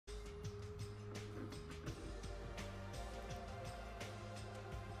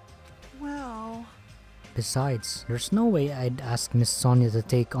Besides, there's no way I'd ask Miss Sonia to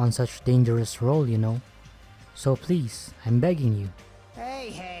take on such dangerous role, you know. So please, I'm begging you.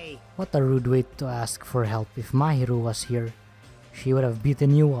 Hey! What a rude way to ask for help. If Mahiru was here, she would have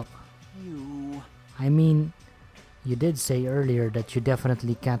beaten you up. You... I mean, you did say earlier that you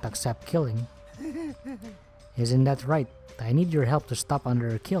definitely can't accept killing. Isn't that right? I need your help to stop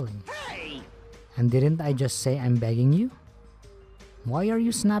under killing. Hey! And didn't I just say I'm begging you? Why are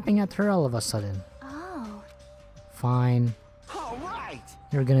you snapping at her all of a sudden? Oh. Fine. Alright!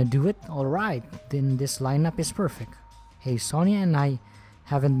 You're gonna do it? Alright, then this lineup is perfect. Hey, Sonia and I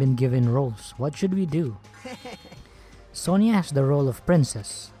haven't been given roles. What should we do? Sonia has the role of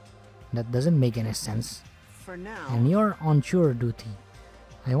princess. That doesn't make any sense. For now... And you're on chore duty.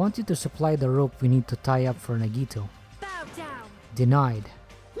 I want you to supply the rope we need to tie up for Nagito. Bow down. Denied.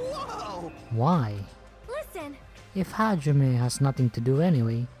 Whoa! Why? Listen. If Hajime has nothing to do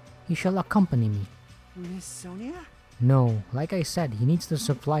anyway, he shall accompany me. Miss Sonia? No, like I said, he needs to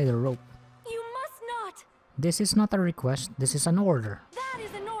supply the rope. You must not. This is not a request, this is an order. That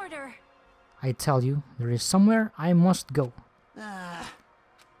is an order. I tell you, there is somewhere I must go.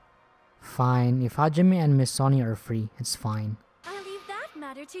 Fine, if Hajime and Miss Sonia are free, it's fine. I'll leave that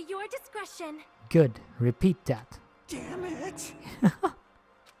matter to your discretion. Good, repeat that. Damn it!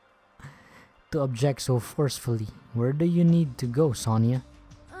 To object so forcefully, where do you need to go, Sonia?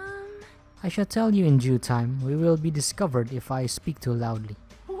 I shall tell you in due time. We will be discovered if I speak too loudly.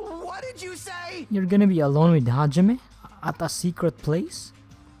 What did you say? You're gonna be alone with Hajime? At a secret place?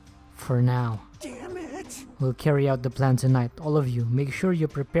 For now. Damn it! We'll carry out the plan tonight, all of you. Make sure you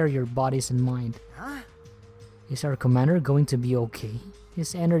prepare your bodies and mind. Huh? Is our commander going to be okay?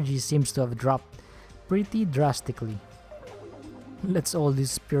 His energy seems to have dropped pretty drastically. Let's all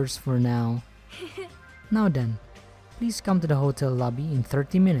disperse for now. Now then, please come to the hotel lobby in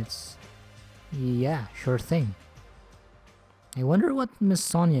 30 minutes. Yeah, sure thing. I wonder what Miss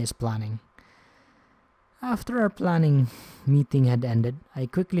Sonia is planning. After our planning meeting had ended, I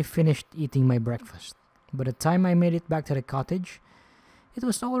quickly finished eating my breakfast. By the time I made it back to the cottage, it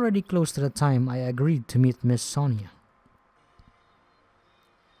was already close to the time I agreed to meet Miss Sonia.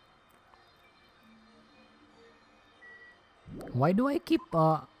 Why do I keep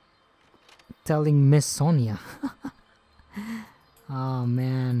telling Miss Sonia? Oh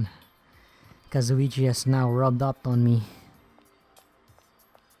man, Kazuichi has now rubbed up on me.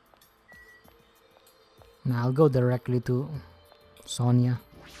 Now I'll go directly to Sonia.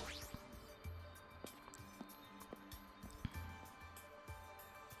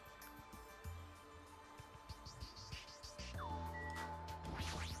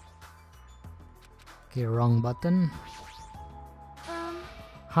 Okay, wrong button.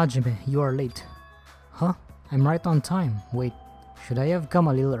 Hajime, you are late. Huh? I'm right on time. Wait, should I have come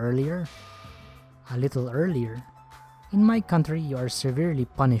a little earlier? A little earlier? In my country, you are severely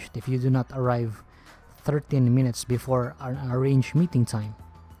punished if you do not arrive 13 minutes before an arranged meeting time.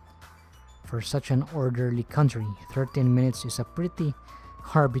 For such an orderly country, 13 minutes is a pretty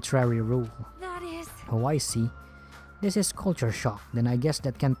arbitrary rule. That is... Oh, I see. This is culture shock, then I guess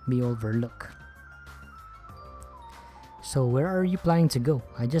that can't be overlooked. So where are you planning to go?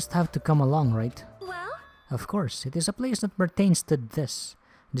 I just have to come along, right? Well? Of course, it is a place that pertains to this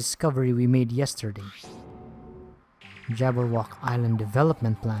discovery we made yesterday. Jabberwock Island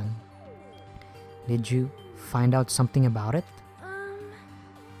Development Plan. Did you find out something about it?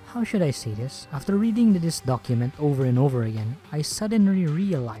 How should I say this? After reading this document over and over again, I suddenly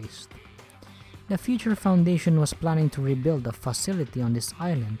realized the Future Foundation was planning to rebuild a facility on this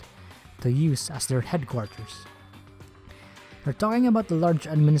island to use as their headquarters. They're talking about the large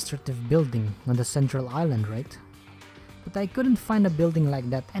administrative building on the central island, right? But I couldn't find a building like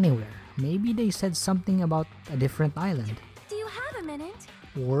that anywhere. Maybe they said something about a different island. Do you have a minute?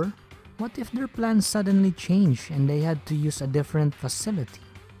 Or, what if their plans suddenly changed and they had to use a different facility?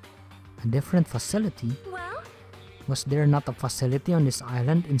 A different facility? Well? Was there not a facility on this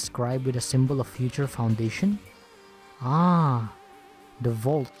island inscribed with a symbol of Future Foundation? Ah, the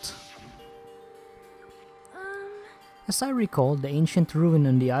vault. As I recall, the ancient ruin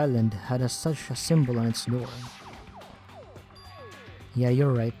on the island had such a symbol on its door. Yeah,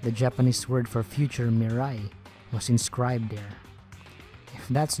 you're right, the Japanese word for future mirai was inscribed there. If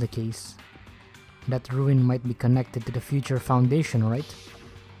that's the case, that ruin might be connected to the Future Foundation, right?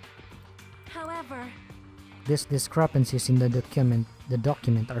 However, These discrepancies in the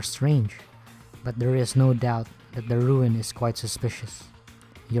document are strange, but there is no doubt that the ruin is quite suspicious.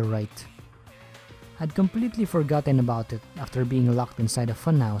 You're right. I'd completely forgotten about it after being locked inside a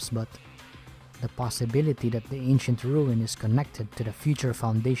funhouse, but the possibility that the ancient ruin is connected to the Future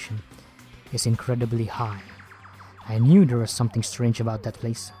Foundation is incredibly high. I knew there was something strange about that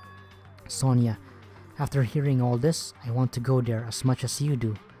place. Sonia, after hearing all this, I want to go there as much as you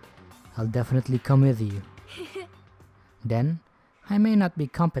do. I'll definitely come with you. Then, I may not be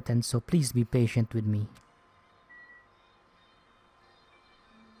competent, so please be patient with me.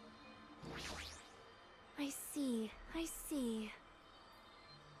 I see.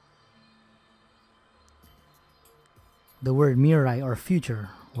 The word Mirai or future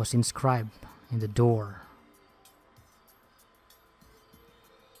was inscribed in the door.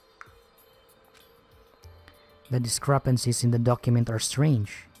 The discrepancies in the document are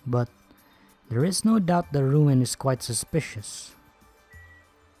strange, but there is no doubt the ruin is quite suspicious.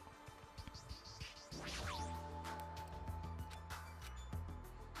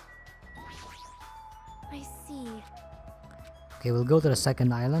 I see. Okay, we'll go to the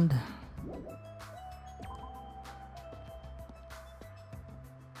second island.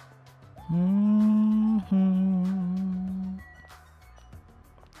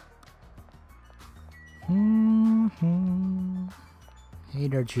 Hey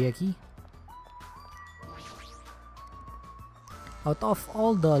there, Chiaki. Out of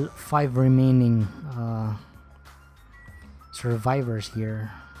all the 5 remaining survivors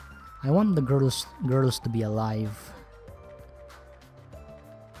here, I want the girls to be alive.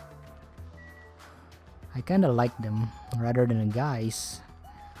 I kinda like them rather than the guys.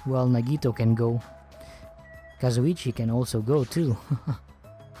 Well, Nagito can go. Kazuichi can also go too.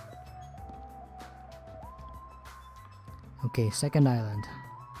 Okay, second island.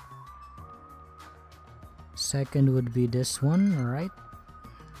 Second would be this one, alright?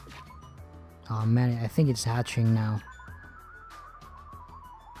 Oh man, I think it's hatching now.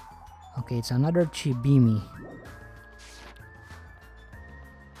 Okay, it's another Chibimi.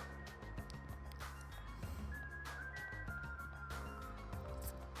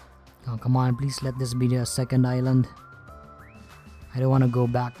 Oh, come on, please let this be the second island. I don't want to go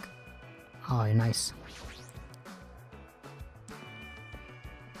back. Oh, nice.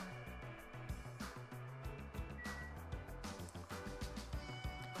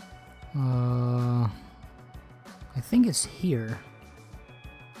 I think it's here.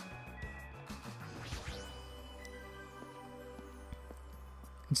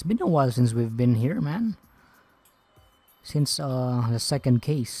 It's been a while since we've been here, man. Since the second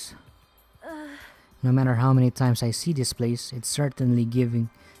case. No matter how many times I see this place, it certainly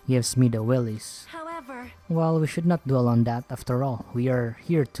gives me the willies. However, Well, we should not dwell on that. After all, we are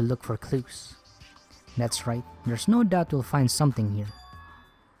here to look for clues. That's right. There's no doubt we'll find something here.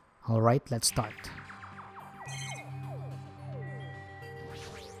 Alright, let's start.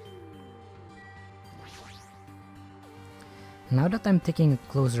 Now that I'm taking a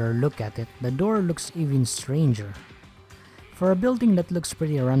closer look at it, the door looks even stranger. For a building that looks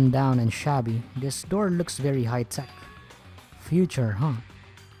pretty run down and shabby, this door looks very high-tech. Future, huh?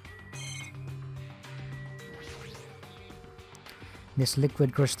 This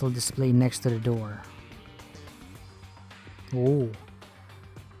liquid crystal display next to the door. Oh,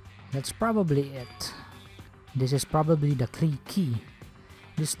 that's probably it. This is probably the key.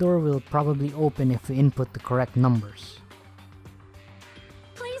 This door will probably open if we input the correct numbers.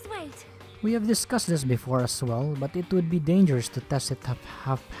 please wait. We have discussed this before as well, but it would be dangerous to test it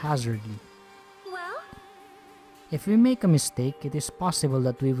haphazardly. Well, If we make a mistake, it is possible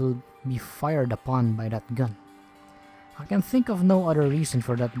that we will be fired upon by that gun. I can think of no other reason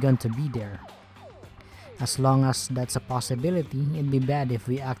for that gun to be there. As long as that's a possibility, it'd be bad if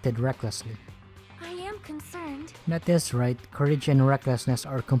we acted recklessly. I am concerned. That is right, courage and recklessness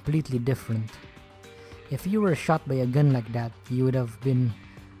are completely different. If you were shot by a gun like that, you would have been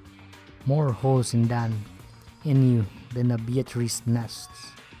more holes in you than a Beatrice nest.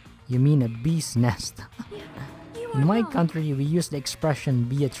 You mean a bee's nest. You are In my wrong. country, we use the expression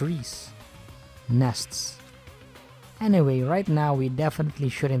Beatrice nests. Anyway, right now we definitely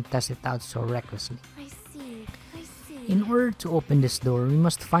shouldn't test it out so recklessly. I see. In order to open this door, we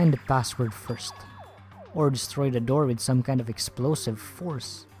must find the password first. Or destroy the door with some kind of explosive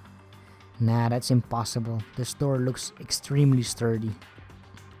force. Nah, that's impossible. This door looks extremely sturdy.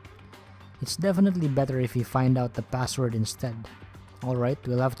 It's definitely better if we find out the password instead. Alright,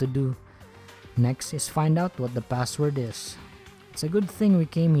 we'll have to do next is find out what the password is. It's a good thing we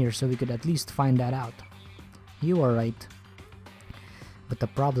came here so we could at least find that out. You are right. But the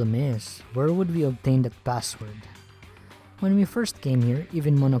problem is, where would we obtain that password? When we first came here,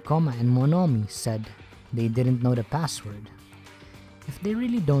 even Monokuma and Monomi said they didn't know the password. If they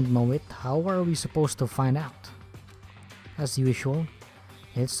really don't know it, how are we supposed to find out? As usual,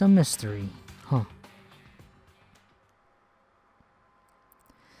 it's a mystery, huh?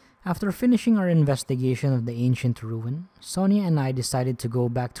 After finishing our investigation of the ancient ruin, Sonia and I decided to go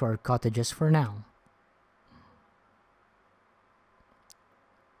back to our cottages for now.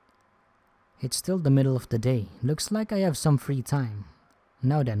 It's still the middle of the day. Looks like I have some free time.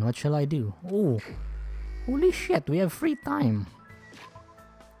 Now then, what shall I do? Oh, holy shit, we have free time.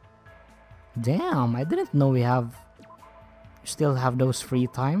 Damn, I didn't know we still have those free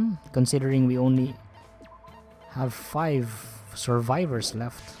time, considering we only have 5 survivors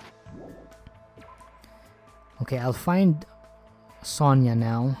left. Okay, I'll find Sonia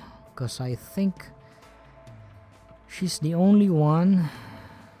now, because I think she's the only one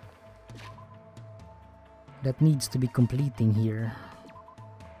that needs to be completing here.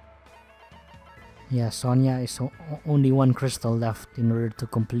 Yeah, Sonia is only 1 crystal left in order to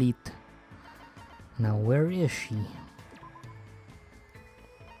complete. Now, where is she?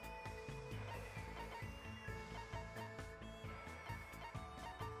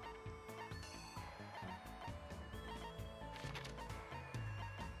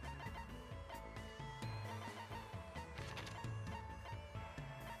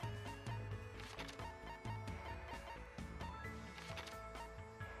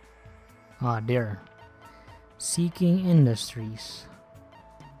 Ah, there. Seeking Industries.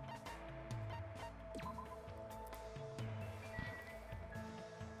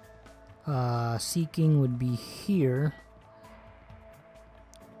 Seeking would be here.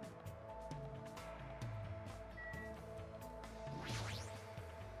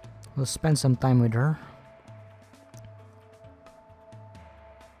 We'll spend some time with her.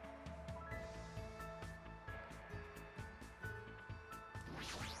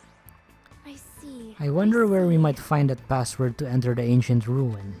 I wonder where we might find that password to enter the ancient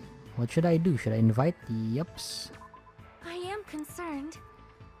ruin. What should I do? Should I invite the yups? I am concerned.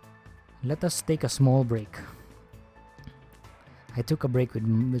 Let us take a small break. I took a break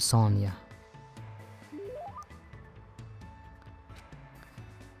with Sonia.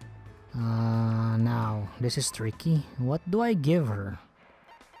 Now, this is tricky. What do I give her?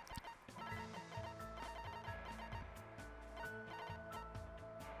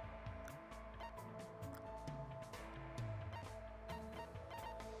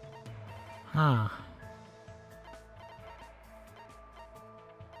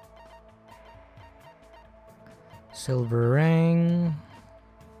 Silver ring.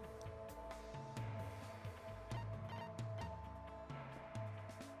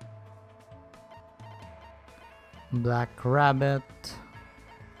 Black rabbit.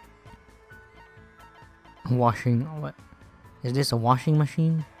 Washing. What? Is this a washing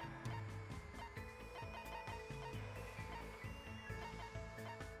machine?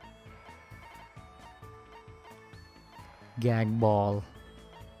 Gag ball.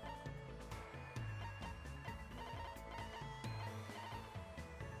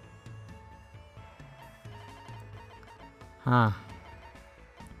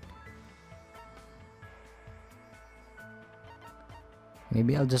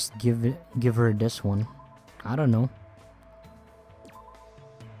 Maybe I'll just give her this one. I don't know.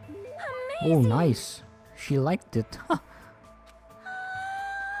 Amazing. Oh, nice. She liked it.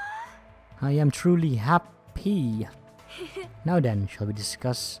 I am truly happy. Now then, shall we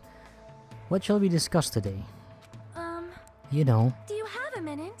discuss? What shall we discuss today? You know. Do you have a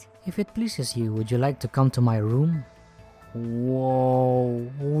minute? If it pleases you, would you like to come to my room?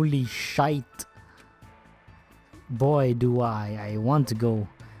 Whoa, holy shite. Boy, do I want to go.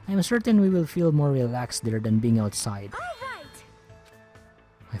 I'm certain we will feel more relaxed there than being outside. All right.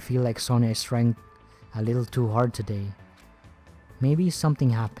 I feel like Sonia is trying a little too hard today. Maybe something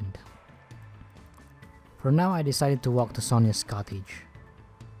happened. For now, I decided to walk to Sonia's cottage.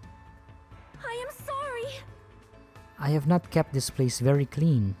 I am sorry. I have not kept this place very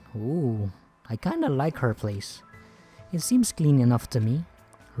clean. Ooh, I kinda like her place. It seems clean enough to me.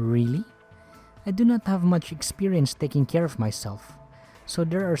 Really? I do not have much experience taking care of myself, so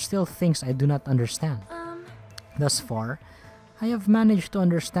there are still things I do not understand. Thus far, I have managed to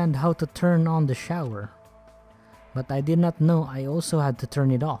understand how to turn on the shower. But I did not know I also had to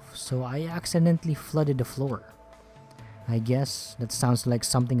turn it off, so I accidentally flooded the floor. I guess that sounds like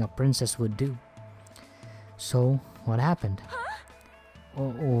something a princess would do. So, what happened?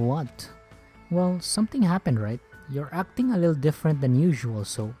 Oh, what? Well, something happened, right? You're acting a little different than usual,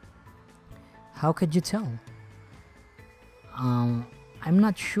 so... How could you tell? I'm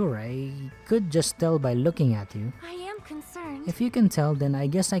not sure. I could just tell by looking at you. I am concerned. If you can tell, then I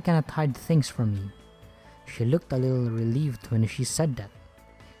guess I cannot hide things from you. She looked a little relieved when she said that,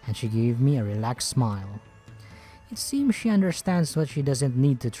 and she gave me a relaxed smile. It seems she understands what she doesn't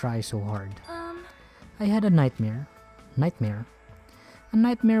need to try so hard. I had a nightmare. A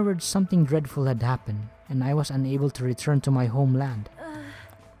nightmare where something dreadful had happened, and I was unable to return to my homeland.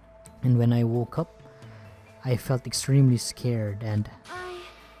 And when I woke up, I felt extremely scared and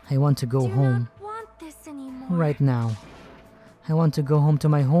I want to go do home not want this anymore. right now. I want to go home to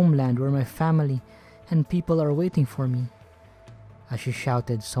my homeland where my family and people are waiting for me. As she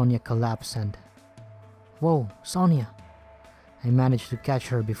shouted, Sonia collapsed and... Whoa, Sonia! I managed to catch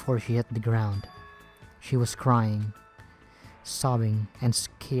her before she hit the ground. She was crying, sobbing, and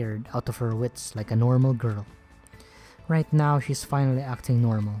scared out of her wits like a normal girl. Right now, she's finally acting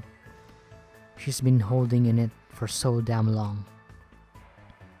normal. She's been holding in it for so damn long.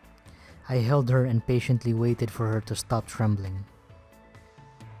 I held her and patiently waited for her to stop trembling.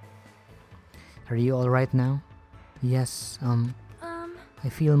 Are you alright now? Yes, I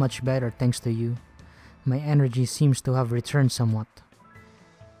feel much better thanks to you. My energy seems to have returned somewhat.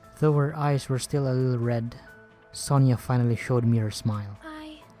 Though her eyes were still a little red, Sonia finally showed me her smile.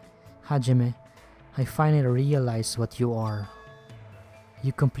 Hajime, I finally realized what you are.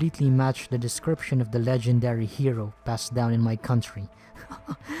 You completely match the description of the legendary hero passed down in my country.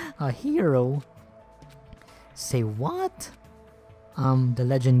 A hero? Say what? The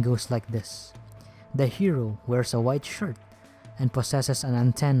legend goes like this. The hero wears a white shirt and possesses an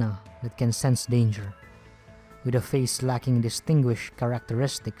antenna that can sense danger. With a face lacking distinguished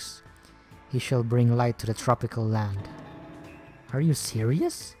characteristics, he shall bring light to the tropical land. Are you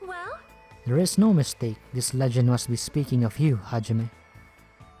serious? Well? There is no mistake. This legend must be speaking of you, Hajime.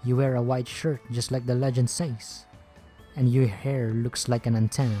 You wear a white shirt just like the legend says. And your hair looks like an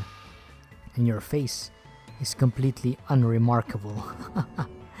antenna. And your face is completely unremarkable.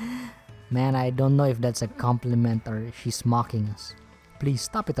 Man, I don't know if that's a compliment or she's mocking us. Please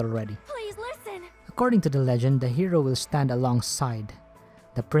stop it already. Please listen. According to the legend, the hero will stand alongside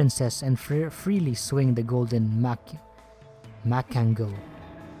the princess and freely swing the golden makango.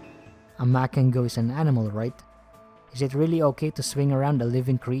 A makango is an animal, right? Is it really okay to swing around a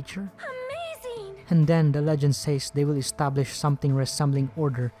living creature? Amazing! And then the legend says they will establish something resembling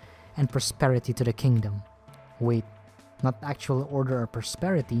order and prosperity to the kingdom. Wait, not actual order or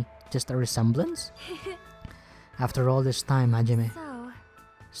prosperity, just a resemblance? After all this time, Hajime,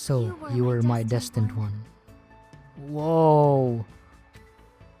 so you were my destined one. Whoa!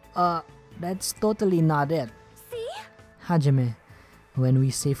 That's totally not it. See? Hajime, when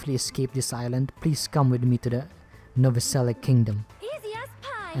we safely escape this island, please come with me to the Novoselic kingdom. Easy as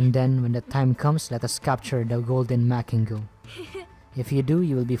pie. And then, when the time comes, let us capture the golden makango. If you do,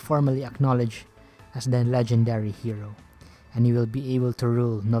 you will be formally acknowledged as the legendary hero, and you will be able to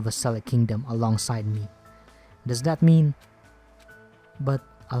rule Novoselic kingdom alongside me. Does that mean... But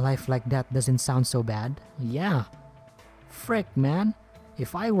a life like that doesn't sound so bad. Yeah. Frick, man.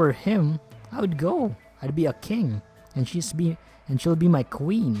 If I were him, I would go. I'd be a king, and she'll be my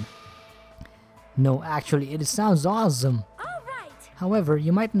queen. No, actually, it sounds awesome. All right. However,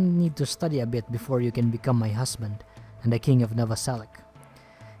 you might need to study a bit before you can become my husband and the king of Novoselic.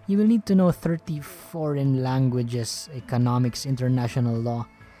 You will need to know 30 foreign languages, economics, international law,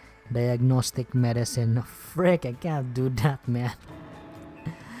 diagnostic medicine. Frick, I can't do that, man.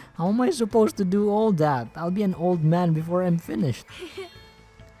 How am I supposed to do all that? I'll be an old man before I'm finished.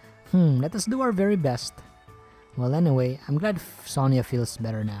 Let us do our very best. Well, anyway, I'm glad Sonia feels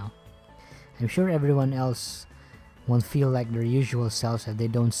better now. I'm sure everyone else won't feel like their usual selves if they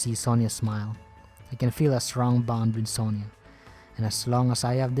don't see Sonia smile. I can feel a strong bond with Sonia. And as long as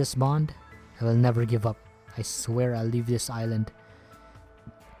I have this bond, I will never give up. I swear I'll leave this island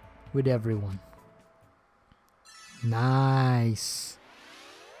with everyone. Nice!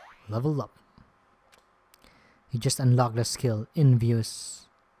 Level up. You just unlocked the skill, Envious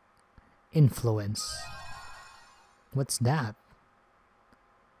Influence. What's that?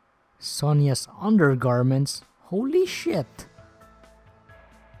 Sonia's undergarments? Holy shit!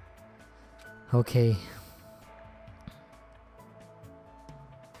 Okay.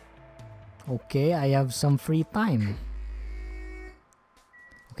 Okay, I have some free time.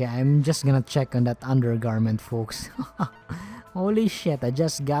 Okay, I'm just gonna check on that undergarment, folks. Holy shit, I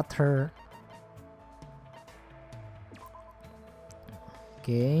just got her.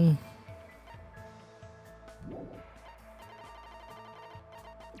 Okay.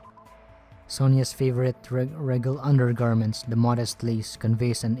 Sonia's favorite regal undergarments, the modest lace,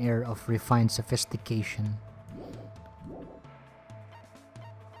 conveys an air of refined sophistication.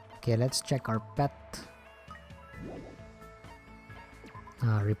 Okay, let's check our pet.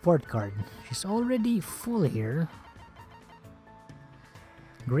 Report card. She's already full here.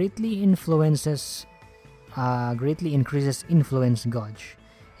 Greatly increases influence gauge.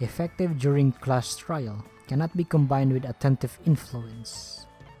 Effective during class trial. Cannot be combined with attentive influence.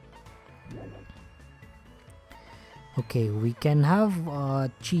 Okay, we can have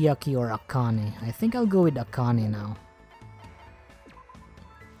Chiaki or Akane. I think I'll go with Akane now.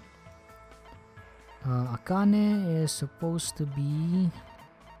 Akane is supposed to be...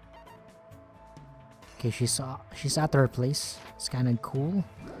 Okay, she's at her place. It's kind of cool.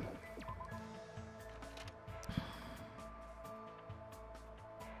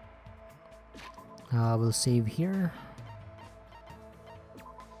 We'll save here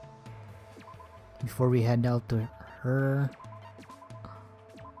before we head out to her.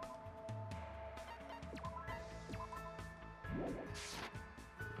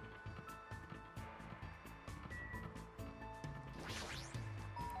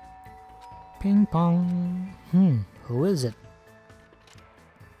 Ping pong. Who is it?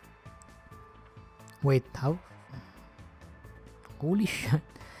 Wait, how? Holy shit.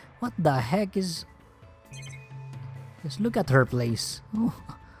 What the heck is... Just look at her place. Oh.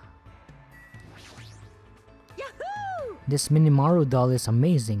 Yahoo! This Minimaru doll is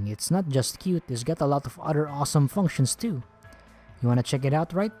amazing. It's not just cute, it's got a lot of other awesome functions too. You wanna check it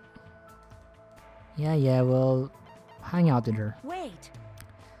out, right? Yeah, we'll hang out with her. Wait.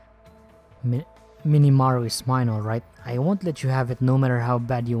 Minimaru is mine, alright? I won't let you have it no matter how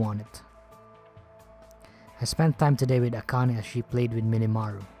bad you want it. I spent time today with Akane as she played with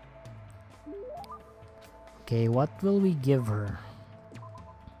Minimaru. Okay, what will we give her?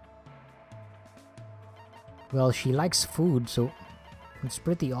 Well, she likes food, so it's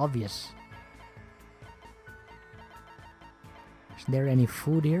pretty obvious. Is there any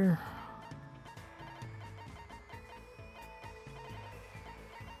food here?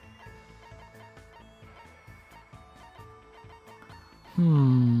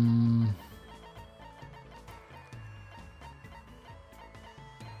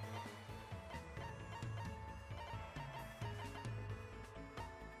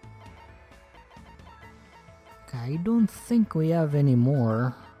 I don't think we have any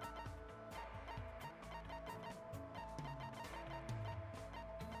more.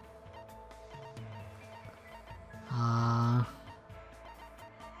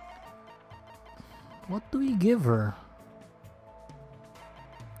 What do we give her?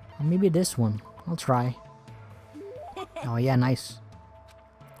 Maybe this one. I'll try. Oh yeah, nice.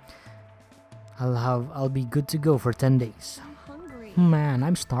 I'll be good to go for 10 days. I'm hungry. Man,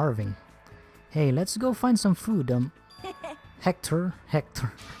 I'm starving. Hey, let's go find some food. Hector.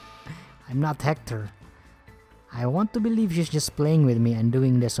 I'm not Hector. I want to believe she's just playing with me and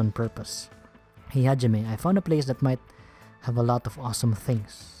doing this on purpose. Hey Hajime, I found a place that might have a lot of awesome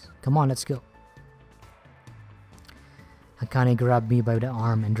things. Come on, let's go. Akane grabbed me by the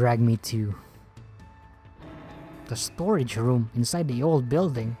arm and dragged me to the storage room inside the old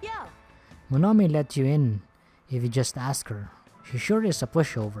building. Yo. Monami let you in if you just ask her. She sure is a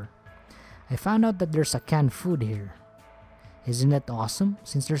pushover. I found out that there's a canned food here. Isn't that awesome?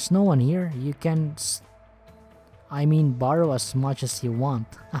 Since there's no one here, you can... borrow as much as you want.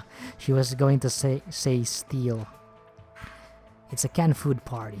 She was going to say steal. It's a canned food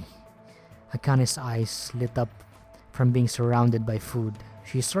party. Akane's eyes lit up from being surrounded by food.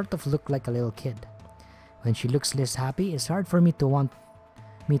 She sort of looked like a little kid. When she looks less happy, it's hard for me to want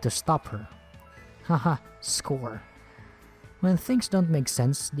me to stop her. Haha, score. When things don't make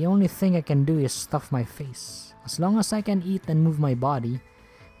sense, the only thing I can do is stuff my face. As long as I can eat and move my body,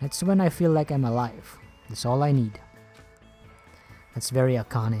 that's when I feel like I'm alive. That's all I need. That's very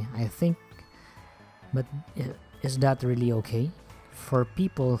Akane, I think. But is that really okay? For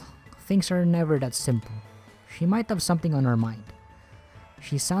people, things are never that simple. She might have something on her mind.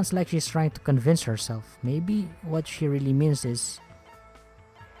 She sounds like she's trying to convince herself. Maybe what she really means is...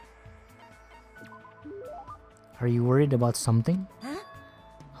 Are you worried about something?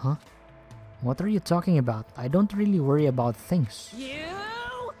 Huh? What are you talking about? I don't really worry about things. You?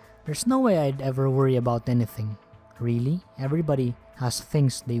 There's no way I'd ever worry about anything. Really? Everybody has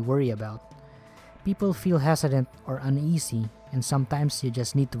things they worry about. People feel hesitant or uneasy, and sometimes you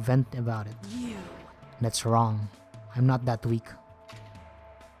just need to vent about it. You. That's wrong. I'm not that weak.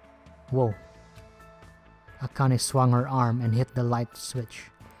 Whoa. Akane swung her arm and hit the light switch.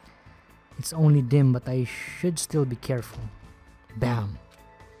 It's only dim, but I should still be careful. Bam.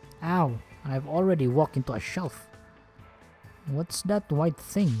 Ow, I've already walked into a shelf. What's that white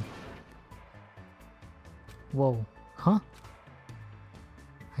thing? Whoa, huh?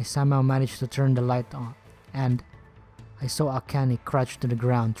 I somehow managed to turn the light on, and I saw Akane crouch to the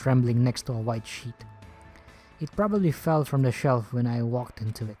ground, trembling next to a white sheet. It probably fell from the shelf when I walked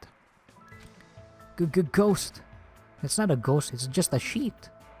into it. Ghost! It's not a ghost, it's just a sheet.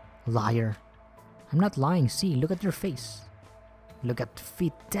 Liar. I'm not lying, see, look at your face. Look at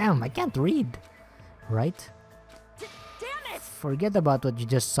feet, damn, I can't read. Right? Damn it! Forget about what you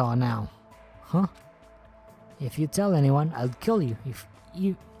just saw now. Huh? If you tell anyone, I'll kill you.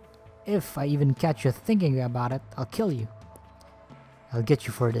 If I even catch you thinking about it, I'll kill you. I'll get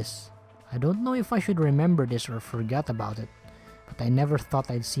you for this. I don't know if I should remember this or forget about it, but I never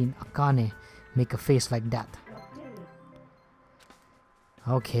thought I'd seen Akane make a face like that.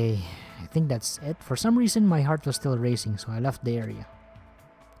 Okay, I think that's it. For some reason, my heart was still racing, so I left the area.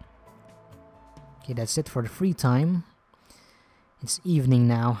 Okay, that's it for the free time. It's evening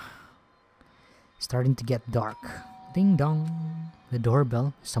now. Starting to get dark. Ding dong. The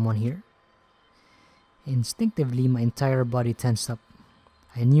doorbell. Is someone here? Instinctively, my entire body tensed up.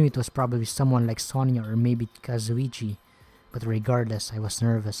 I knew it was probably someone like Sonia or maybe Kazuichi, but regardless, I was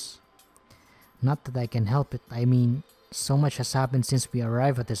nervous. Not that I can help it, I mean, so much has happened since we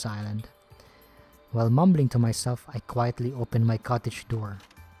arrived at this island. While mumbling to myself, I quietly opened my cottage door.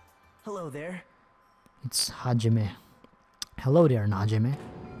 Hello there. It's Hajime. Hello there, Hajime.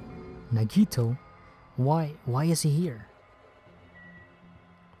 Nagito? Why is he here?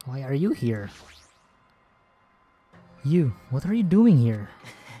 Why are you here? You, what are you doing here?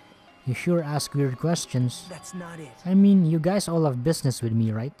 You sure ask weird questions. That's not it. I mean, you guys all have business with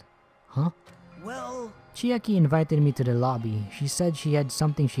me, right? Huh? Well, Chiaki invited me to the lobby. She said she had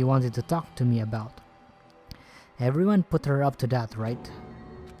something she wanted to talk to me about. Everyone put her up to that, right?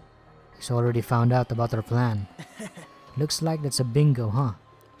 He's already found out about our plan. Looks like that's a bingo, huh?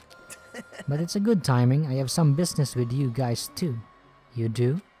 But it's a good timing. I have some business with you guys too. You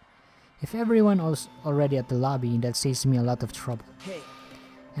do? If everyone was already at the lobby, that saves me a lot of trouble. hey,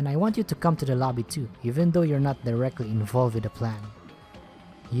 And I want you to come to the lobby too, even though you're not directly involved with the plan.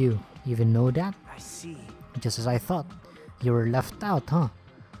 You even know that? I see. Just as I thought. You were left out, huh?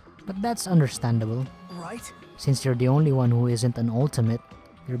 But that's understandable. Right? Since you're the only one who isn't an ultimate,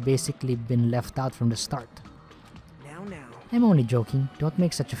 you're basically been left out from the start. Now. I'm only joking. Don't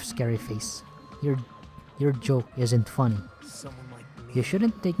make such a scary face. Your joke isn't funny. Someone like me. You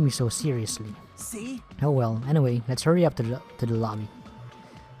shouldn't take me so seriously. See? Oh well, anyway, let's hurry up to the lobby.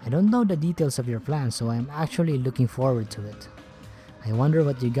 I don't know the details of your plan, so I'm actually looking forward to it. I wonder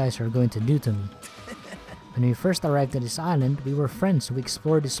what you guys are going to do to me. When we first arrived at this island, we were friends who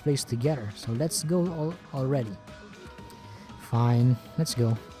explored this place together, so let's go already. Fine, let's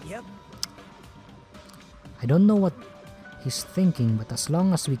go. Yep. I don't know what he's thinking, but as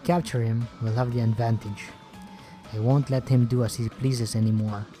long as we capture him, we'll have the advantage. I won't let him do as he pleases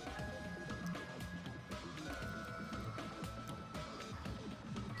anymore.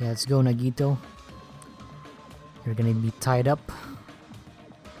 Yeah, let's go, Nagito. You're gonna be tied up.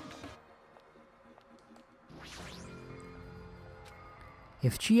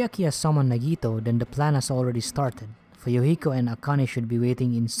 If Chiaki has summoned Nagito, then the plan has already started. Fuyuhiko and Akane should be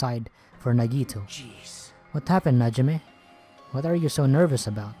waiting inside for Nagito. Jeez. What happened, Hajime? What are you so nervous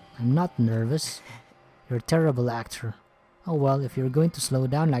about? I'm not nervous. You're a terrible actor. Oh well, if you're going to slow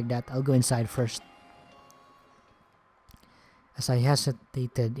down like that, I'll go inside first. As I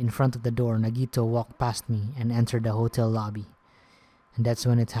hesitated in front of the door, Nagito walked past me and entered the hotel lobby. And that's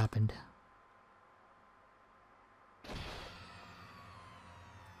when it happened.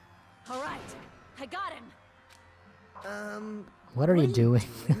 Alright, I got him. What are you doing?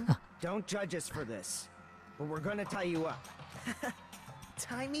 Don't judge us for this, but we're gonna tie you up.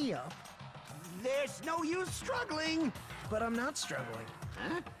 Tie me up? There's no use struggling! But I'm not struggling.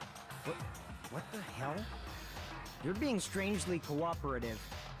 Huh? What the hell? You're being strangely cooperative.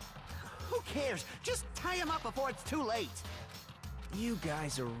 Who cares? Just tie him up before it's too late! You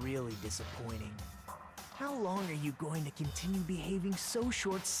guys are really disappointing. How long are you going to continue behaving so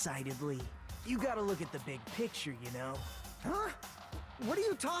short-sightedly? You gotta look at the big picture, you know? Huh? What are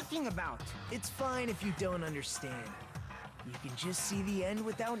you talking about? It's fine if you don't understand. You can just see the end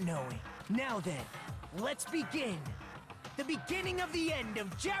without knowing. Now then, let's begin! The beginning of the end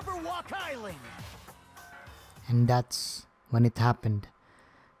of Jabberwock Island! And that's when it happened.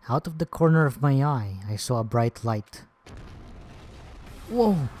 Out of the corner of my eye, I saw a bright light.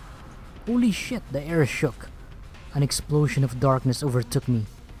 Whoa! Holy shit, the air shook. An explosion of darkness overtook me,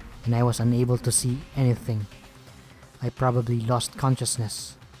 and I was unable to see anything. I probably lost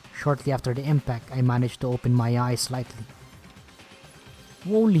consciousness. Shortly after the impact, I managed to open my eyes slightly.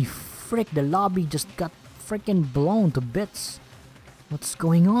 Holy frick, the lobby just got frickin' blown to bits. What's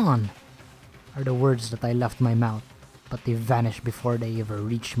going on? Are the words that I left my mouth, but they vanished before they ever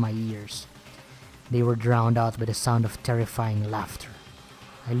reached my ears. They were drowned out by the sound of terrifying laughter.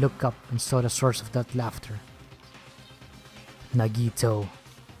 I looked up and saw the source of that laughter. Nagito.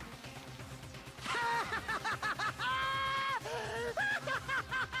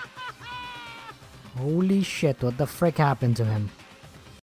 Holy shit, what the frick happened to him?